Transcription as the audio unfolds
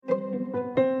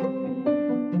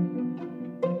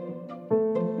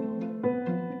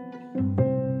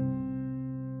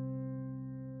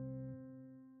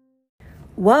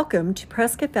Welcome to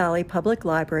Prescott Valley Public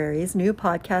Library's new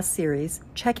podcast series,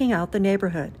 Checking Out the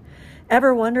Neighborhood.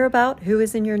 Ever wonder about who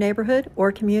is in your neighborhood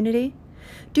or community?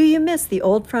 Do you miss the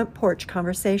old front porch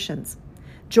conversations?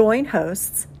 Join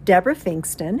hosts Deborah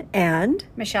Finkston and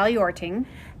Michelle Yorting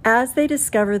as they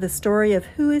discover the story of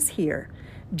who is here.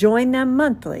 Join them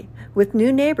monthly with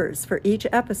new neighbors for each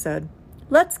episode.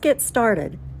 Let's get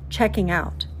started checking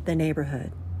out the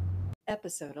neighborhood.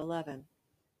 Episode 11.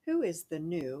 Who is the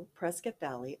new Prescott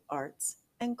Valley Arts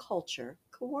and Culture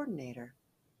Coordinator?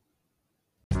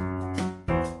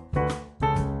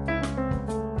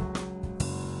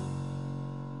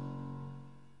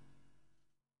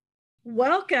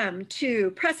 Welcome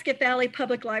to Prescott Valley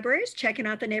Public Library's Checking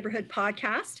Out the Neighborhood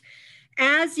podcast.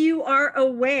 As you are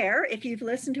aware, if you've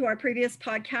listened to our previous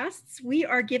podcasts, we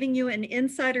are giving you an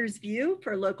insider's view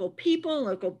for local people,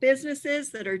 local businesses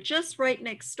that are just right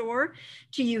next door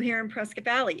to you here in Prescott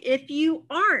Valley. If you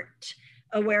aren't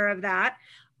aware of that,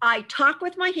 I talk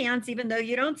with my hands, even though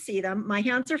you don't see them. My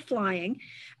hands are flying.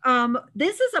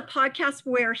 This is a podcast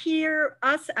where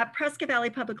us at Prescott Valley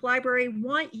Public Library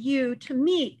want you to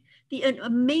meet the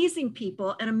amazing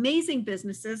people and amazing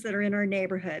businesses that are in our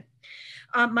neighborhood.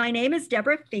 My name is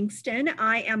Deborah Finkston.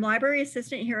 I am library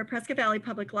assistant here at Prescott Valley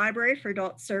Public Library for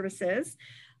Adult Services.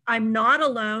 I'm not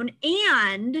alone,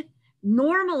 and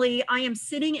normally I am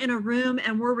sitting in a room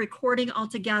and we're recording all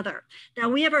together. Now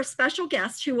we have our special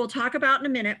guest who we'll talk about in a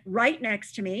minute right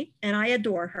next to me, and I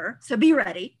adore her, so be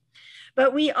ready.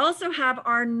 But we also have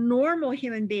our normal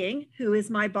human being who is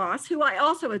my boss, who I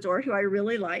also adore, who I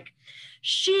really like.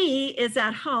 She is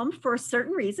at home for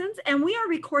certain reasons, and we are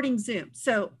recording Zoom.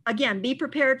 So again, be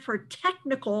prepared for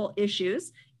technical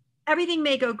issues. Everything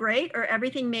may go great or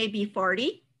everything may be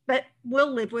farty, but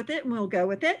we'll live with it and we'll go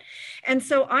with it. And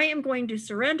so I am going to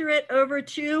surrender it over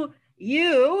to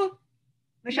you,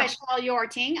 Michelle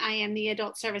Yorting. I am the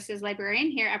Adult Services Librarian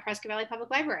here at Prescott Valley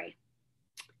Public Library.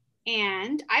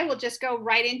 And I will just go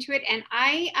right into it. And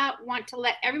I want to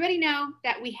let everybody know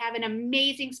that we have an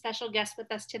amazing special guest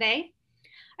with us today.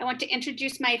 I want to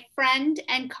introduce my friend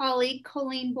and colleague,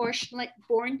 Colleen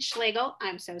Bornschlegel.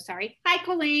 I'm so sorry. Hi,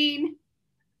 Colleen.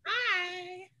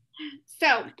 Hi.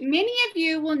 So many of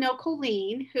you will know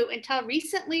Colleen, who until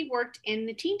recently worked in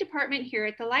the teen department here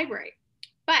at the library.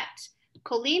 But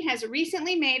Colleen has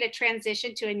recently made a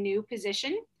transition to a new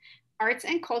position, Arts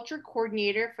and Culture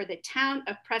Coordinator for the town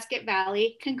of Prescott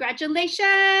Valley.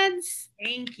 Congratulations.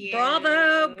 Thank you.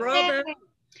 Bravo, bravo.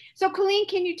 So Colleen,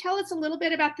 can you tell us a little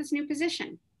bit about this new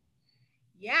position?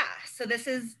 Yeah, so this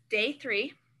is day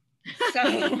 3.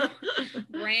 So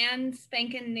brand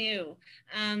spanking new.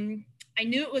 I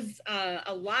knew it was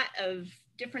a lot of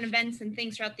different events and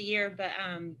things throughout the year, but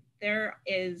there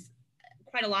is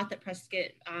quite a lot that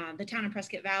the town of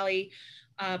Prescott Valley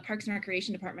Parks and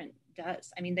Recreation Department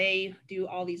does. I mean, they do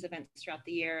all these events throughout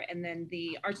the year, and then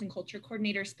the Arts and Culture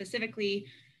Coordinator specifically,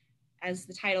 as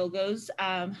the title goes,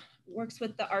 works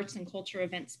with the arts and culture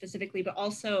events specifically, but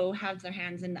also have their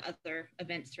hands in the other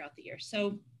events throughout the year.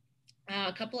 So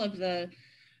a couple of the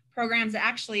programs,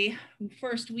 actually,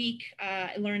 first week,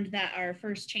 I learned that our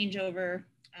first changeover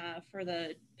for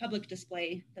the public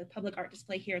display, the public art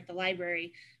display here at the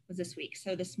library was this week.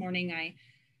 So this morning I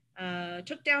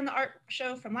took down the art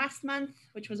show from last month,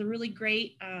 which was a really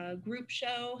great group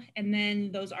show. And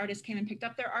then those artists came and picked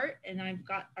up their art. And I've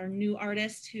got our new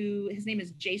artist his name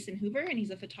is Jason Hoover, and he's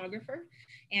a photographer.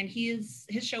 And his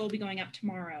show will be going up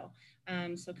tomorrow.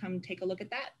 So come take a look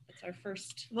at that. It's our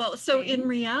first. Well, so in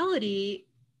reality,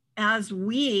 as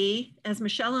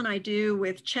Michelle and I do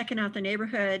with Checking Out the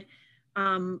Neighborhood,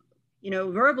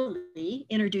 verbally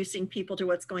introducing people to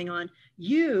what's going on,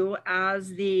 you as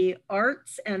the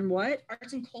arts and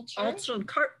culture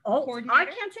coordinator. I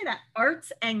can't say that.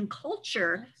 Arts and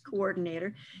culture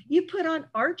coordinator. You put on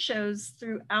art shows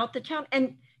throughout the town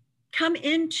and come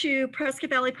into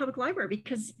Prescott Valley Public Library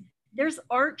because there's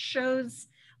art shows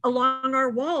along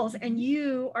our walls, and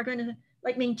you are going to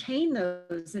maintain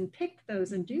those and pick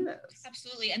those and do those.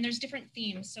 Absolutely. And there's different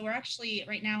themes. So we're actually,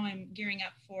 right now I'm gearing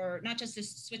up for not just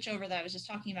this switch over that I was just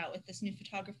talking about with this new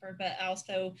photographer, but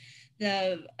also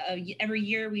every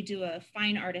year we do a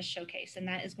fine artist showcase, and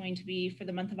that is going to be for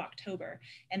the month of October.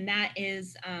 And that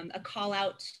is a call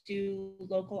out to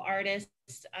local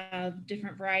artists of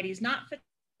different varieties, not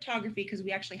photography, because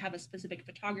we actually have a specific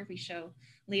photography show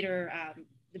later,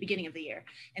 the beginning of the year.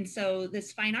 And so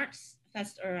this fine arts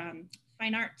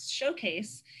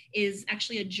showcase is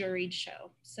actually a juried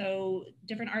show. So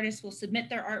different artists will submit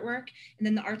their artwork, and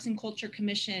then the Arts and Culture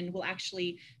Commission will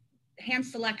actually hand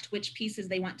select which pieces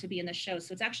they want to be in the show.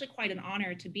 So it's actually quite an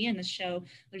honor to be in the show.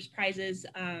 There's prizes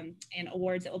and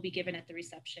awards that will be given at the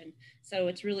reception. So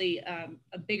it's really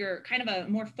a bigger, kind of a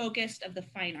more focused of the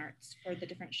fine arts for the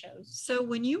different shows. So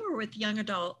when you were with young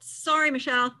adults, sorry,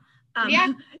 Michelle.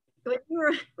 Yeah.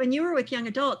 When you were with young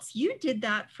adults, you did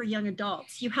that for young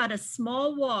adults. You had a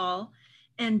small wall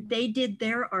and they did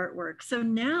their artwork. So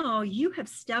now you have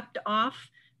stepped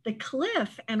off the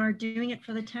cliff and are doing it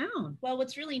for the town. Well,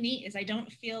 what's really neat is I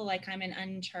don't feel like I'm in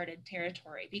uncharted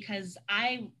territory, because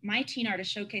my teen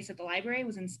artist showcase at the library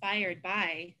was inspired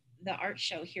by the art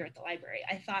show here at the library.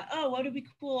 I thought, oh, what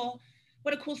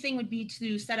a cool thing would be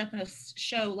to set up a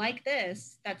show like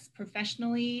this that's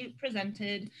professionally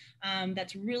presented,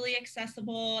 that's really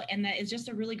accessible, and that is just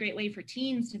a really great way for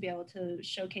teens to be able to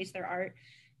showcase their art.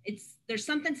 There's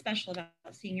something special about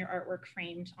seeing your artwork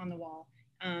framed on the wall.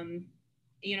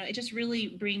 It just really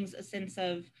brings a sense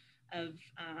of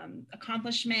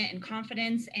accomplishment and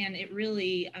confidence, and it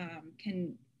really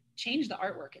can change the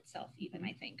artwork itself even,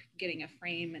 I think, getting a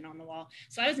frame and on the wall.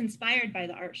 So I was inspired by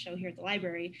the art show here at the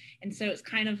library, and so it's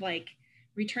kind of like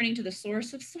returning to the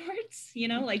source of sorts,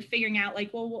 like figuring out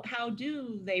like, well, how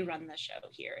do they run the show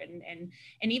here,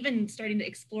 and even starting to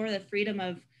explore the freedom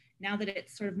of, now that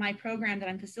it's sort of my program that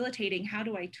I'm facilitating, how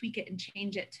do I tweak it and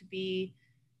change it to be,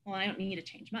 well, I don't need to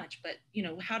change much, but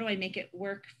how do I make it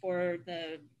work for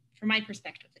my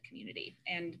perspective of the community,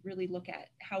 and really look at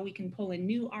how we can pull in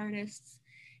new artists.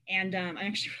 And I'm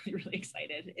actually really, really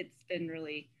excited. It's been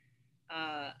really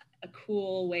a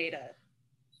cool way to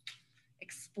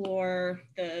explore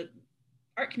the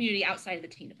art community outside of the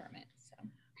teen department.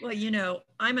 Well,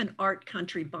 I'm an art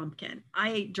country bumpkin.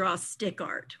 I draw stick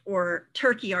art, or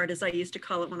turkey art, as I used to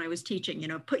call it when I was teaching.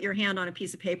 Put your hand on a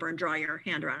piece of paper and draw your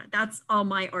hand around it. That's all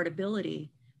my art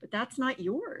ability, but that's not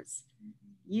yours.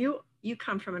 You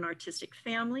come from an artistic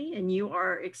family, and you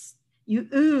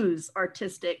ooze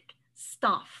artistic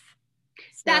stuff.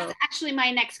 So, that's actually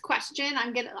my next question.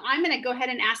 I'm gonna go ahead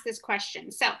and ask this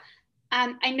question. So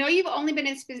I know you've only been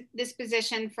in this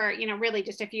position for, really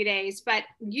just a few days, but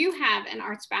you have an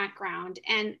arts background,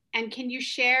 and can you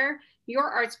share your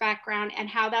arts background and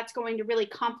how that's going to really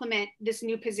complement this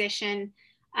new position,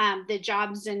 the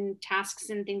jobs and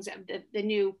tasks and things of the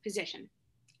new position?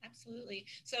 Absolutely.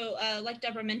 So like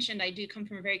Deborah mentioned, I do come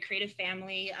from a very creative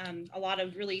family, a lot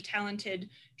of really talented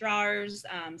drawers,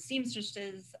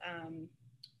 seamstresses,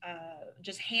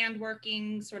 just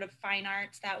handworking, sort of fine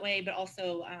arts that way, but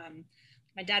also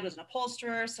my dad was an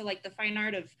upholsterer, so like the fine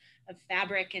art of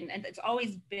fabric, and it's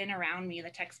always been around me, the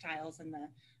textiles and the,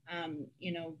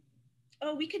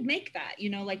 oh, we could make that,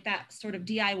 like that sort of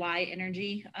DIY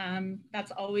energy.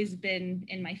 That's always been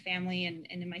in my family and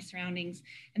in my surroundings.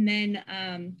 And then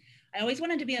I always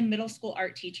wanted to be a middle school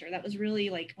art teacher. That was really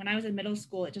like, when I was in middle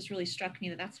school, it just really struck me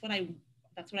that that's what I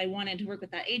wanted, to work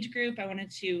with that age group. I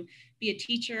wanted to be a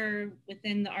teacher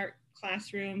within the art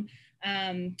classroom.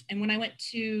 And when I went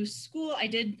to school, I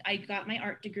got my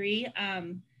art degree,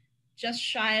 just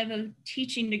shy of a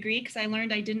teaching degree, because I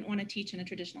learned I didn't want to teach in a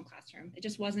traditional classroom. It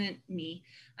just wasn't me.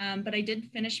 But I did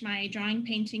finish my drawing,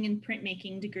 painting, and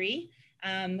printmaking degree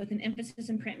with an emphasis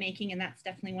in printmaking, and that's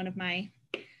definitely one of my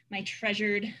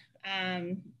treasured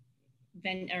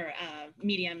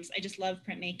mediums. I just love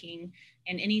printmaking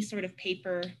and any sort of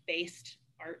paper-based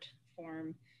art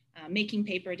form, making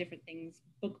paper, different things,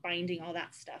 bookbinding, all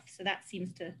that stuff. So that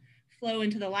seems to flow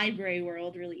into the library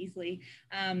world really easily.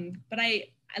 But I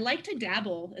like to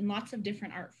dabble in lots of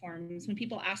different art forms. When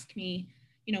people ask me,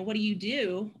 what do you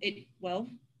do? It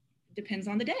depends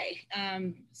on the day.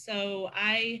 So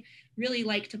I really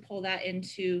like to pull that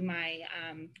into my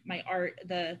my art,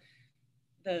 the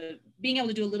being able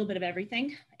to do a little bit of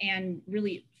everything, and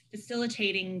really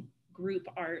facilitating group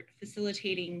art,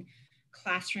 facilitating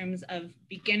classrooms of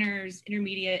beginners,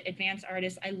 intermediate, advanced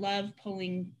artists. I love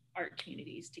pulling art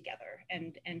communities together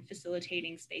and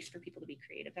facilitating space for people to be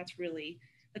creative. That's really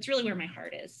where my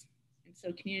heart is. And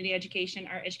so community education,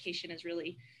 art education is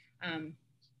really,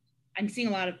 I'm seeing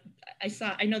a lot of,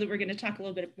 I know that we're going to talk a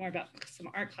little bit more about some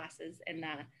art classes, and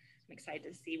I'm excited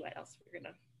to see what else we're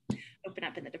going to open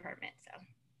up in the department. So.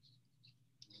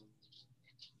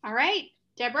 All right,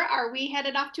 Deborah, are we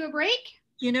headed off to a break?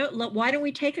 Why don't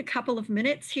we take a couple of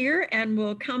minutes here, and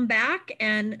we'll come back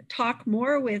and talk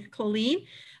more with Colleen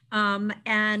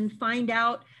and find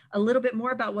out a little bit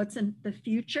more about what's in the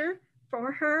future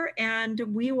for her. And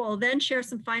we will then share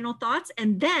some final thoughts,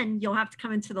 and then you'll have to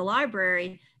come into the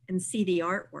library and see the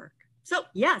artwork. So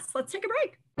yes, let's take a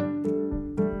break.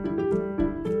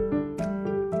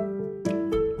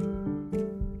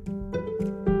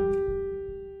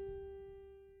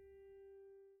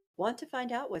 Want to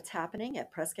find out what's happening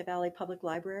at Prescott Valley Public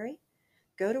Library?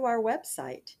 Go to our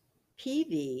website,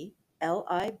 pvlib.net.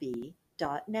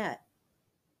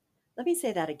 Let me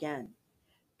say that again,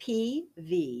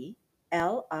 pvlib.net.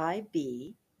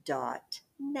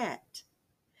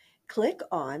 Click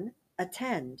on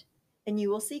Attend, and you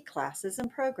will see classes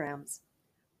and programs.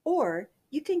 Or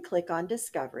you can click on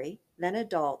Discovery, then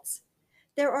Adults.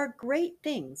 There are great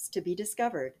things to be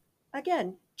discovered.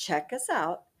 Again, check us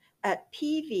out at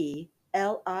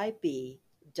pvlib.net.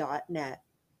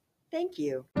 Thank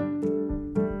you.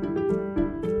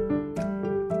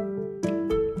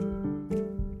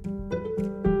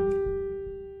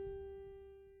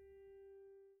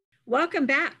 Welcome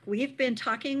back. We've been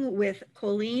talking with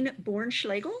Colleen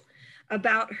Bornschlegel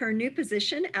about her new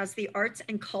position as the Arts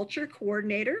and Culture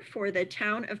Coordinator for the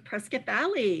town of Prescott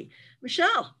Valley.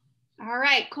 Michelle. All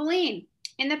right, Colleen.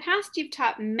 In the past, you've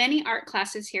taught many art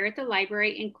classes here at the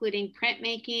library, including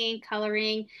printmaking,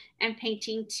 coloring, and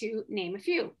painting, to name a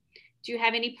few. Do you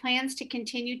have any plans to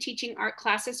continue teaching art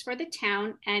classes for the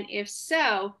town? And if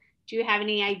so, do you have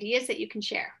any ideas that you can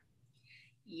share?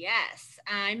 Yes,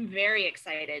 I'm very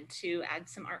excited to add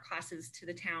some art classes to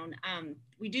the town.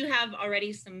 We do have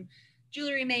already some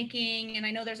jewelry making, and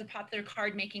I know there's a popular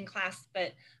card making class,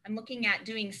 but I'm looking at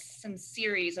doing some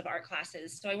series of art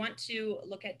classes. So I want to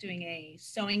look at doing a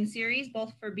sewing series,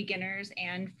 both for beginners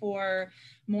and for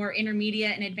more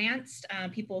intermediate and advanced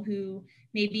people who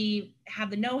maybe have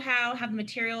the know-how, have the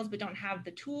materials, but don't have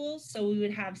the tools. So we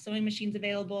would have sewing machines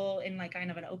available in like kind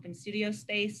of an open studio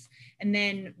space, and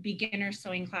then beginner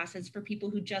sewing classes for people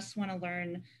who just want to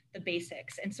learn the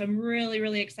basics. And so I'm really,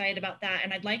 really excited about that.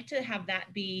 And I'd like to have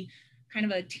that be kind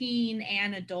of a teen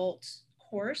and adult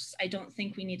course. I don't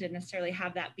think we need to necessarily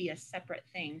have that be a separate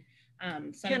thing.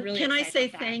 So can I say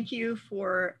thank you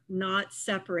for not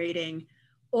separating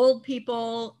old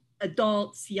people,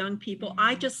 adults, young people.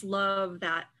 I just love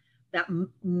that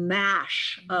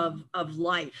mash of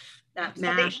life, that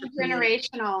mash of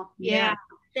generational. Yeah.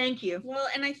 Thank you. Well,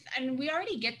 and we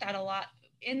already get that a lot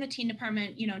in the teen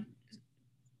department, you know,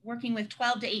 working with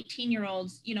 12 to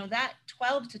 18-year-olds, you know, that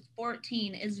 12 to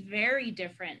 14 is very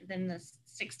different than the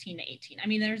 16 to 18. I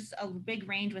mean, there's a big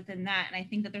range within that. And I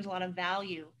think that there's a lot of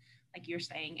value, like you're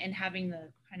saying, in having the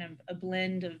kind of a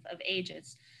blend of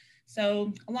ages.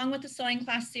 So along with the sewing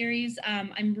class series,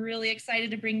 I'm really excited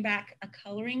to bring back a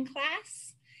coloring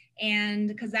class. And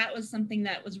because that was something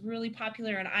that was really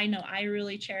popular, and I know I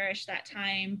really cherish that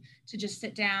time to just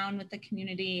sit down with the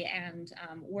community and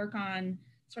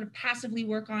sort of passively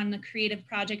work on a creative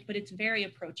project, but it's very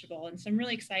approachable. And so I'm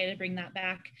really excited to bring that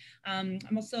back. I'm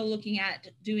also looking at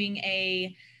doing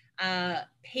a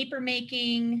paper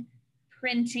making,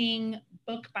 printing,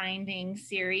 bookbinding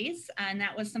series. And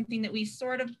that was something that we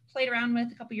sort of played around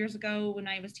with a couple years ago when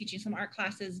I was teaching some art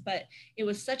classes, but it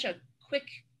was such a quick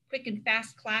and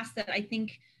fast class that I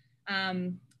think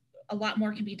a lot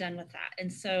more can be done with that.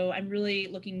 And so I'm really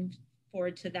looking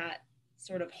forward to that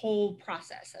sort of whole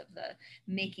process of the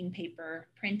making paper,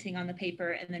 printing on the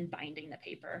paper, and then binding the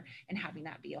paper, and having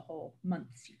that be a whole month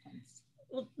sequence.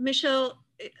 Well, Michelle,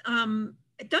 don't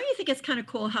you think it's kind of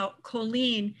cool how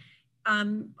Colleen,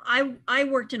 I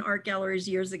worked in art galleries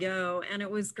years ago, and it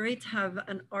was great to have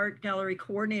an art gallery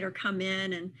coordinator come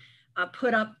in and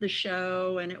put up the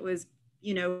show, and it was,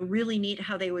 you know, really neat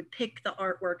how they would pick the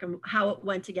artwork and how it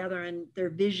went together and their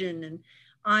vision and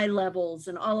eye levels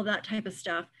and all of that type of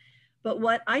stuff. But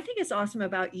what I think is awesome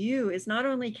about you is not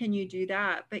only can you do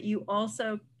that, but you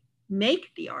also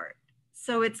make the art.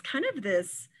 So it's kind of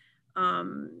this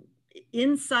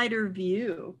insider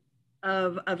view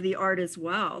of the art as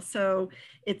well. So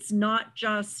it's not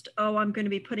just, oh, I'm going to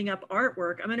be putting up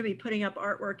artwork. I'm going to be putting up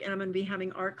artwork, and I'm going to be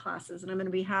having art classes, and I'm going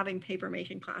to be having paper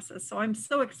making classes. So I'm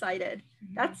so excited.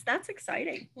 Mm-hmm. That's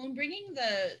exciting. Well, and bringing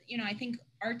the, you know, I think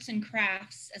arts and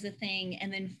crafts as a thing,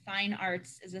 and then fine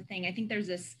arts as a thing. I think there's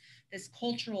this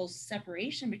cultural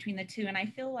separation between the two. And I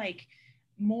feel like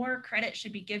more credit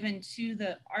should be given to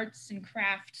the arts and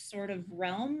craft sort of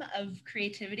realm of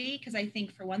creativity. Because I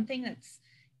think, for one thing,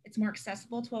 it's more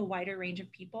accessible to a wider range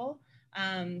of people.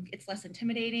 It's less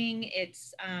intimidating.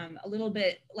 It's a little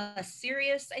bit less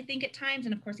serious, I think, at times.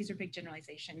 And of course, these are big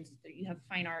generalizations. You have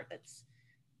fine art that's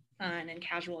fun and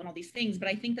casual and all these things. But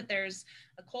I think that there's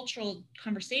a cultural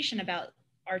conversation about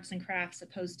arts and crafts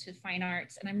opposed to fine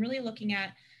arts. And I'm really looking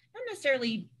at not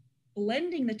necessarily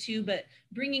blending the two, but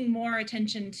bringing more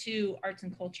attention to arts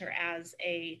and culture as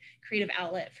a creative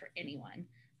outlet for anyone.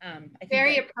 I think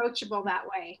very approachable that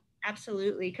way.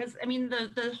 Absolutely. Because I mean,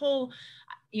 the whole,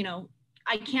 you know,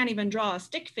 I can't even draw a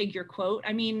stick figure quote.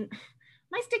 I mean,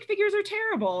 my stick figures are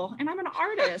terrible and I'm an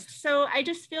artist. So I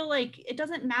just feel like it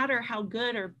doesn't matter how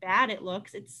good or bad it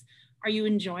looks. Are you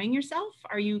enjoying yourself?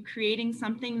 Are you creating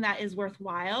something that is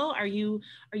worthwhile? Are you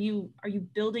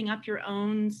building up your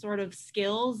own sort of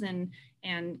skills and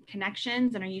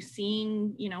connections? And are you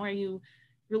seeing, are you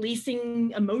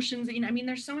releasing emotions? I mean,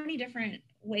 there's so many different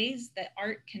ways that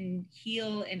art can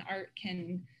heal and art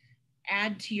can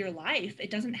add to your life. It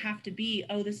doesn't have to be,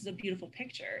 oh, this is a beautiful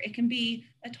picture. It can be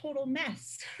a total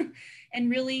mess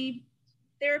and really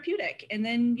therapeutic, and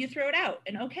then you throw it out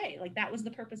and okay, like that was the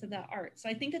purpose of that art. So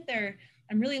I think that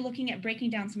I'm really looking at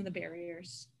breaking down some of the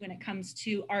barriers when it comes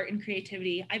to art and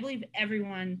creativity. I believe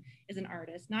everyone is an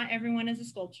artist. Not everyone is a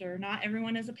sculptor, not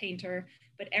everyone is a painter,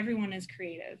 but everyone is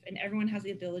creative and everyone has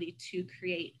the ability to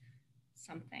create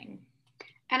something.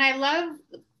 And I love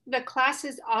the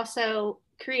classes also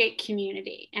create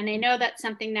community. And I know that's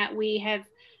something that we have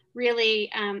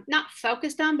really not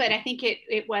focused on, but I think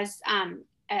it was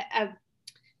a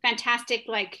fantastic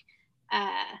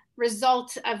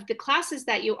result of the classes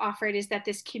that you offered, is that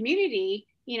this community,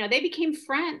 they became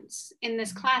friends in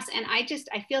this class. And I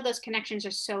feel those connections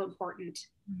are so important.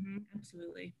 Mm-hmm,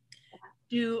 absolutely.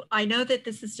 I know that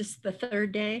this is just the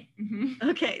third day? Mm-hmm.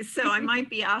 Okay, so I might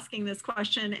be asking this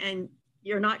question and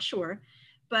you're not sure,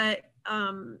 but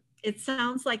it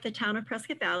sounds like the town of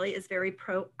Prescott Valley is very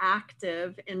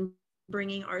proactive in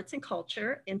bringing arts and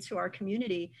culture into our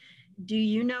community. Do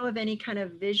you know of any kind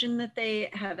of vision that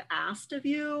they have asked of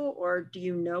you, or do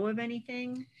you know of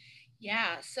anything?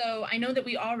 Yeah, so I know that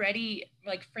we already,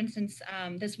 like for instance,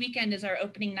 this weekend is our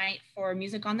opening night for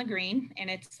Music on the Green, and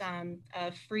it's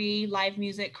a free live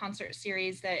music concert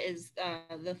series that is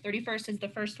the 31st is the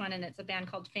first one, and it's a band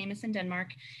called Famous in Denmark,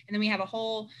 and then we have a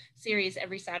whole series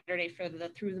every Saturday through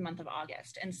the month of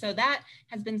August. And so that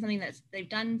has been something that they've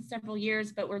done several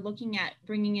years, but we're looking at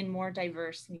bringing in more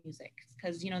diverse music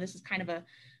because this is kind of a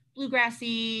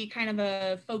bluegrassy, kind of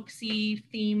a folksy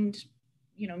themed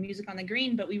music on the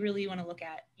green, but we really want to look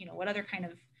at, what other kind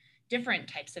of different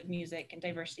types of music and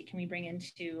diversity can we bring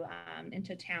into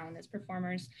town as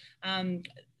performers.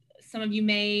 Some of you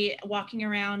may, walking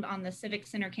around on the Civic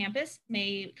Center campus,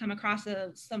 may come across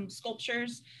some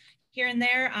sculptures here and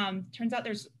there. Turns out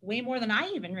there's way more than I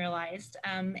even realized.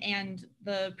 And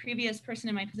the previous person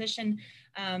in my position,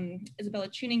 Isabella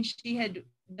Tuning, she had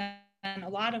done a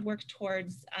lot of work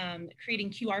towards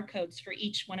creating QR codes for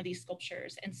each one of these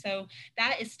sculptures. And so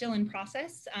that is still in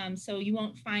process. So you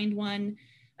won't find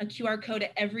a QR code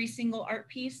at every single art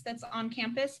piece that's on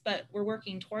campus, but we're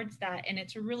working towards that. And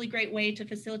it's a really great way to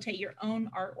facilitate your own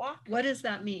art walk. What does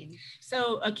that mean?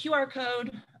 So a QR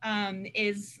code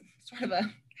is sort of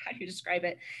how do you describe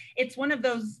it? It's one of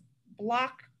those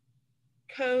block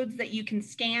codes that you can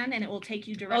scan and it will take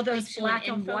you directly those to black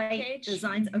an and white page.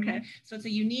 Designs. Okay. Mm-hmm. So it's a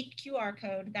unique QR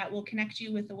code that will connect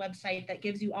you with the website that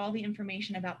gives you all the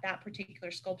information about that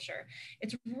particular sculpture.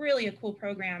 It's really a cool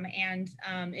program, and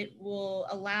it will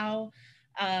allow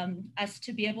us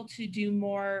to be able to do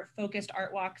more focused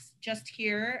art walks just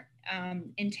here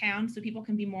in town, so people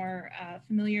can be more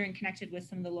familiar and connected with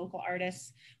some of the local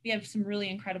artists. We have some really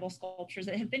incredible sculptures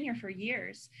that have been here for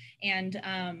years, and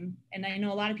I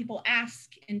know a lot of people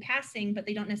ask in passing, but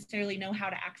they don't necessarily know how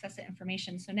to access that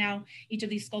information. So now each of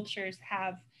these sculptures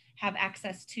have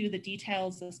access to the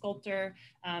details of the sculptor,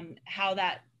 how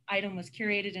that item was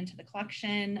curated into the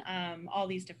collection, all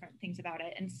these different things about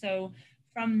it. And so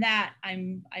from that,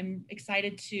 I'm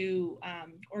excited to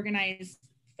organize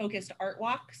focused art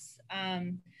walks.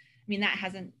 I mean,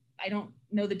 I don't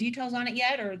know the details on it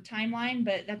yet or timeline,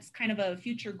 but that's kind of a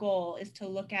future goal, is to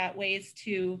look at ways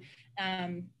to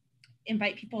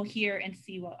invite people here and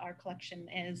see what our collection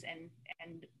is,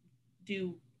 and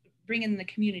bring in the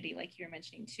community, like you were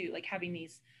mentioning too, like having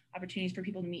these opportunities for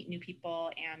people to meet new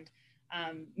people and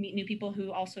meet new people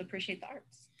who also appreciate the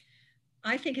arts.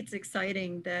 I think it's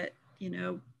exciting that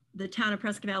the town of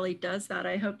Prescott Valley does that.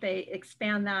 I hope they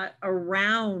expand that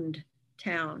around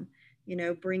town,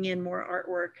 bring in more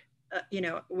artwork,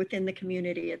 within the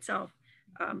community itself.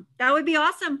 That would be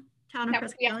awesome, town of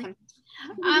Prescott Valley.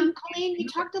 Awesome. Colleen, you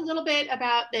talked a little bit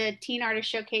about the Teen Artist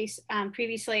Showcase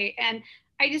previously, and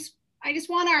I just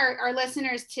want our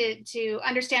listeners to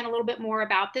understand a little bit more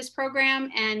about this program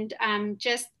and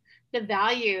just the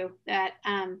value that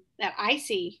I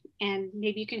see, and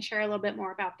maybe you can share a little bit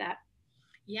more about that.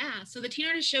 Yeah, so the Teen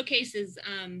Artist Showcase is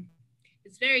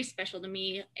is very special to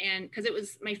me, and because it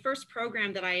was my first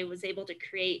program that I was able to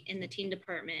create in the teen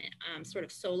department, sort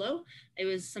of solo. It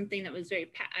was something that was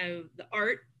very the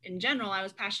art in general I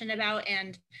was passionate about,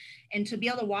 and to be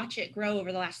able to watch it grow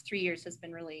over the last 3 years has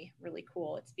been really, really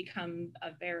cool. It's become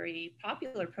a very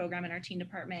popular program in our teen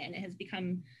department, and it has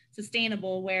become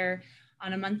sustainable where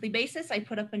on a monthly basis, I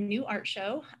put up a new art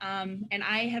show, and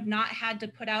I have not had to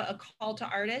put out a call to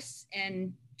artists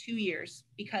in 2 years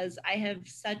because I have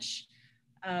such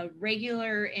a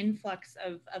regular influx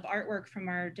of artwork from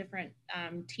our different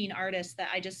teen artists that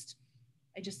I just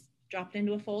dropped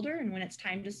into a folder, and when it's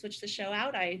time to switch the show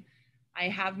out, I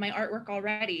have my artwork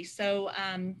already. So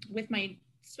with my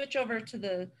switch over to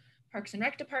the Parks and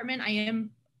Rec department, I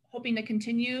am hoping to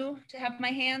continue to have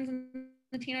my hands in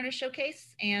the Teen Artist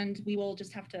Showcase, and we will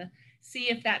just have to see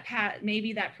if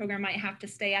maybe that program might have to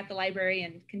stay at the library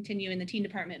and continue in the teen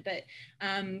department. But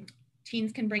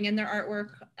teens can bring in their artwork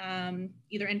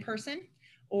either in person,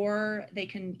 or they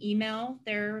can email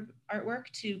their artwork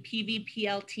to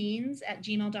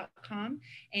pvplteens@gmail.com,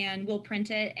 and we'll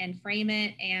print it and frame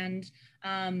it. And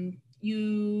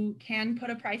you can put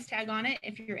a price tag on it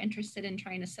if you're interested in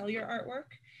trying to sell your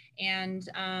artwork. And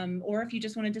or if you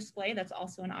just want to display, that's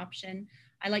also an option.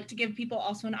 I like to give people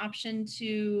also an option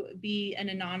to be an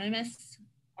anonymous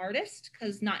artist,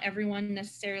 because not everyone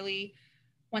necessarily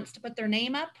wants to put their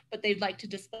name up, but they'd like to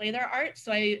display their art.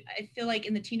 So I feel like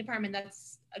in the teen department,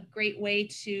 that's a great way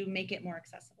to make it more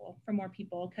accessible for more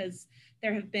people, because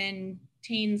there have been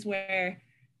teens where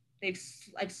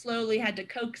I've slowly had to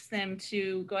coax them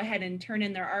to go ahead and turn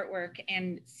in their artwork,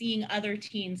 and seeing other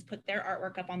teens put their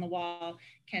artwork up on the wall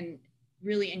can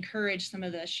really encourage some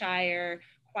of the shyer,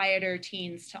 quieter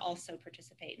teens to also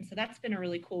participate. And so that's been a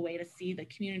really cool way to see the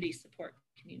community support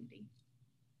community.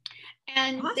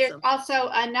 And Awesome. There's also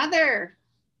another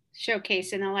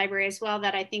showcase in the library as well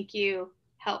that I think you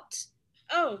helped.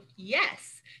 Oh,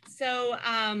 yes. So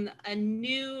a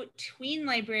new tween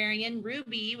librarian,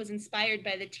 Ruby, was inspired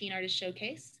by the Teen Artist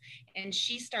Showcase, and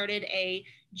she started a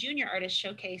junior artist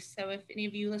showcase. So if any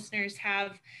of you listeners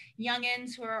have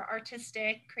youngins who are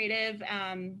artistic, creative,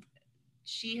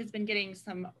 she has been getting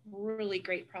some really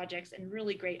great projects and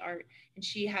really great art. And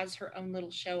she has her own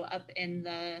little show up in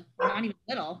the, not even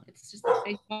little, it's just a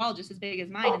big wall, just as big as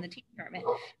mine in the teen department.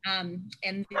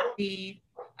 And the,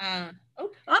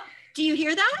 do you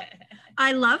hear that?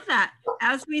 I love that.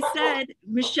 As we said,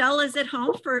 Michelle is at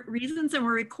home for reasons, and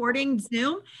we're recording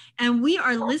Zoom, and we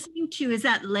are listening to, is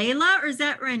that Layla or is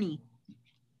that Rennie?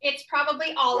 It's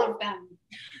probably all of them.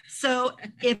 So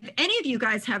if any of you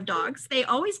guys have dogs, they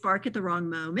always bark at the wrong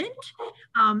moment.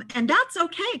 And that's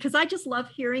okay, because I just love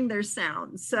hearing their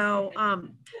sounds. So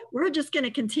we're just going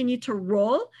to continue to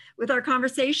roll with our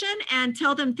conversation and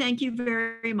tell them thank you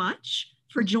very much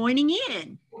for joining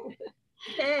in.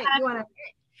 Hey, you want to?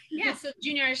 Yeah, so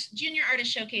Junior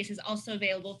Artist Showcase is also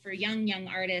available for young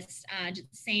artists.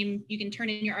 Same, you can turn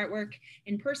in your artwork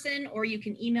in person, or you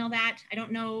can email that. I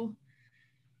don't know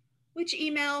which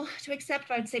email to accept,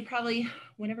 but I would say probably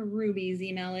whatever Ruby's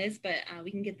email is, but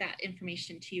we can get that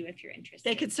information to you if you're interested.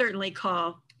 They could certainly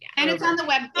call. Yeah. And it's on the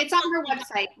web, it's on her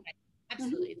website.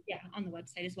 Absolutely, yeah, on the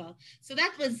website as well. So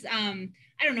that was, I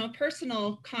don't know, a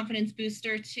personal confidence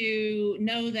booster to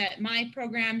know that my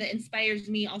program that inspires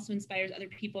me also inspires other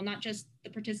people, not just the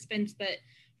participants, but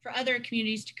for other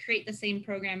communities to create the same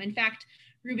program. In fact,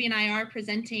 Ruby and I are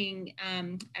presenting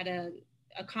at a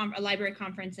library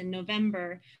conference in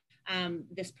November,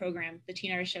 this program, the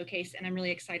Teen Artist Showcase, and I'm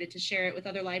really excited to share it with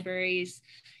other libraries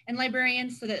and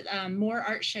librarians so that more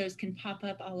art shows can pop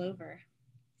up all over.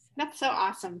 That's so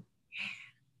awesome.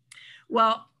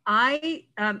 Well,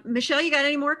 Michelle, you got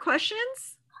any more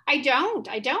questions? I don't.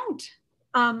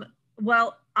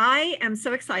 Well, I am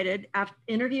so excited after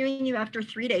interviewing you after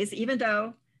 3 days, even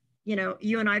though, you know,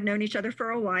 you and I have known each other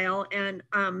for a while. And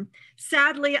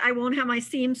sadly, I won't have my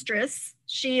seamstress.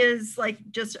 She is like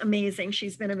just amazing.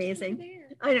 She's been amazing.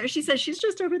 I know, she says she's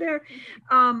just over there.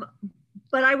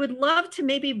 But I would love to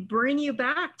maybe bring you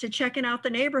back to checking out the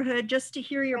neighborhood just to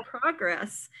hear your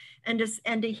progress and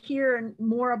to hear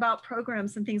more about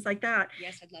programs and things like that.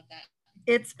 Yes, I'd love that.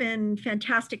 It's been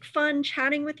fantastic fun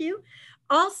chatting with you.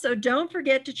 Also, don't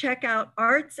forget to check out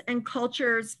Arts and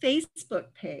Culture's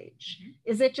Facebook page. Mm-hmm.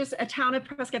 Is it just a Town of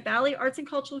Prescott Valley Arts and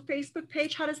Culture Facebook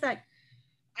page? How does that?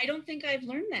 I don't think I've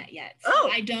learned that yet. So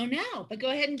I don't know, but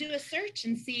go ahead and do a search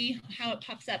and see how it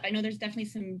pops up. I know there's definitely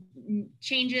some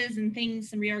changes and things,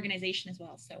 some reorganization as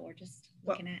well. So we're just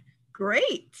looking at that.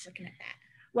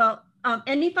 Well,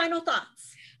 any final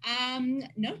thoughts?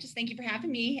 No, just thank you for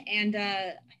having me. And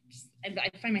I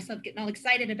find myself getting all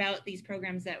excited about these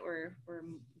programs that we're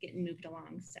getting moved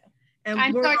along. So And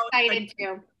I'm we're so both excited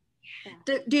too.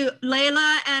 Do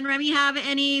Layla and Remy have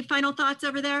any final thoughts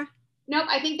over there? Nope,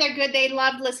 I think they're good. They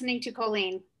loved listening to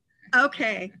Colleen.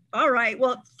 Okay. All right.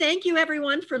 Well, thank you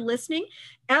everyone for listening.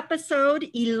 Episode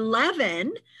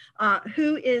 11,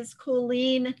 who is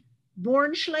Colleen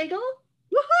Bornschlegel?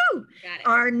 Woohoo!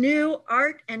 Our new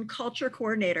art and culture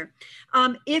coordinator.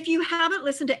 If you haven't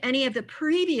listened to any of the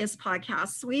previous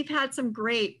podcasts, we've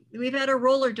had a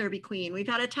roller derby queen, we've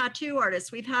had a tattoo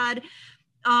artist, we've had,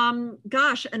 an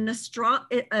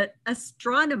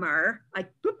astronomer,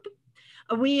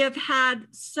 we have had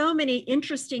so many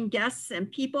interesting guests and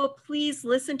people. Please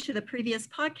listen to the previous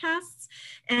podcasts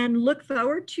and look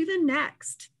forward to the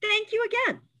next. Thank you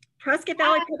again. Prescott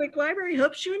Valley Public Library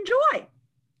hopes you enjoy.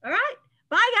 All right.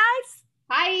 Bye, guys.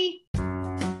 Bye.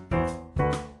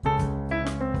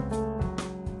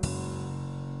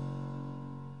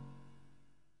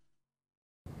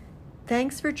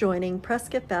 Thanks for joining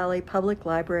Prescott Valley Public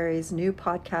Library's new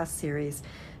podcast series,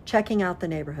 Checking Out the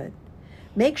Neighborhood.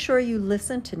 Make sure you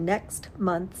listen to next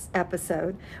month's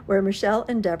episode where Michelle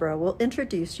and Deborah will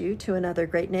introduce you to another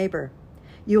great neighbor.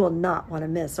 You will not want to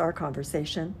miss our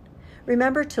conversation.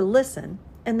 Remember to listen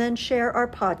and then share our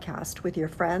podcast with your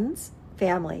friends,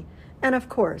 family, and of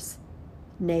course,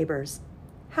 neighbors.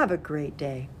 Have a great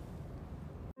day.